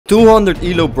200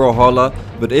 elo Brawlhalla,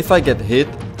 but if I get hit,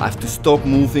 I have to stop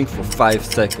moving for 5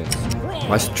 seconds.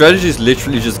 My strategy is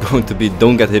literally just going to be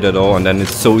don't get hit at all, and then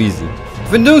it's so easy.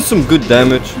 I've been doing some good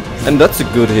damage, and that's a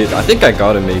good hit. I think I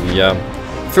got it maybe, yeah.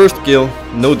 First kill,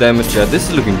 no damage yet. This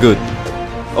is looking good.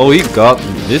 Oh, he got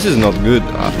me. This is not good.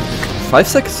 5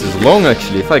 seconds is long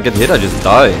actually. If I get hit, I just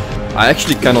die. I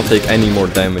actually cannot take any more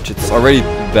damage. It's already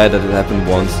bad that it happened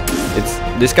once.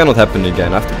 This cannot happen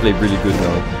again. I have to play really good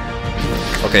now.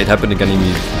 Okay, it happened again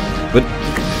immediately. But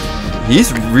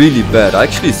he's really bad. I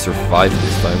actually survived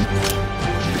this time.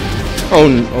 Oh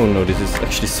no, this is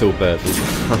actually so bad.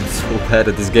 I'm so bad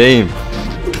at this game.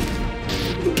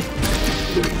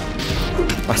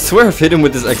 I swear I've hit him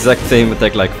with this exact same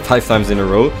attack like 5 times in a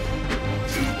row.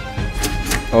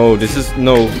 Oh, this is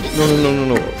no.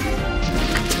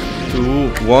 2,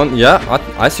 1. Yeah,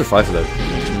 I survived that.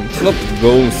 It's not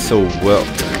going so well.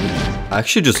 I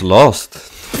actually just lost.